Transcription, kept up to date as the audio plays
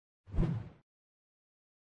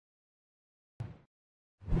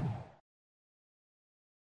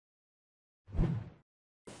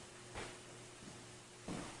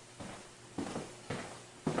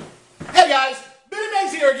guys,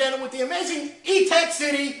 Maize here again with the amazing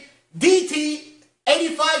Etekcity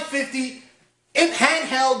DT8550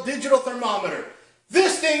 handheld digital thermometer.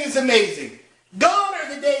 This thing is amazing. Gone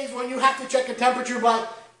are the days when you have to check a temperature by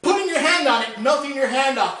putting your hand on it, melting your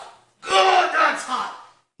hand off. God, that's hot.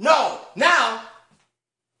 No, now,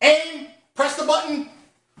 aim, press the button,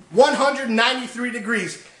 193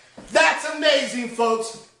 degrees. That's amazing,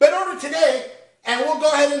 folks. But order today, and we'll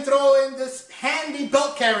go ahead and throw in this handy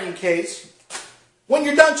belt carrying case. When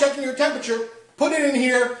you're done checking your temperature, put it in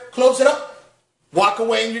here, close it up, walk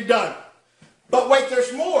away, and you're done. But wait,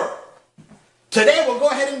 there's more. Today we'll go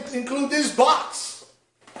ahead and include this box.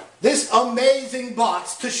 This amazing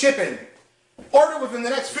box to ship in. Order within the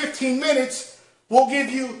next 15 minutes. We'll give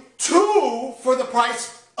you 2 for the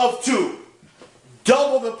price of 2.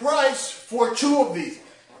 Double the price for 2 of these.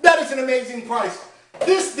 That is an amazing price.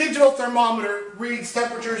 This digital thermometer reads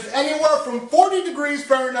temperatures anywhere from 40 degrees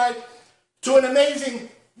Fahrenheit to an amazing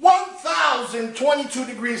 1,022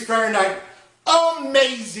 degrees Fahrenheit.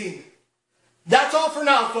 Amazing. That's all for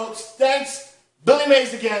now, folks. Thanks.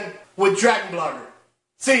 Maize again with Dragon Blogger.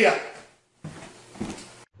 See ya.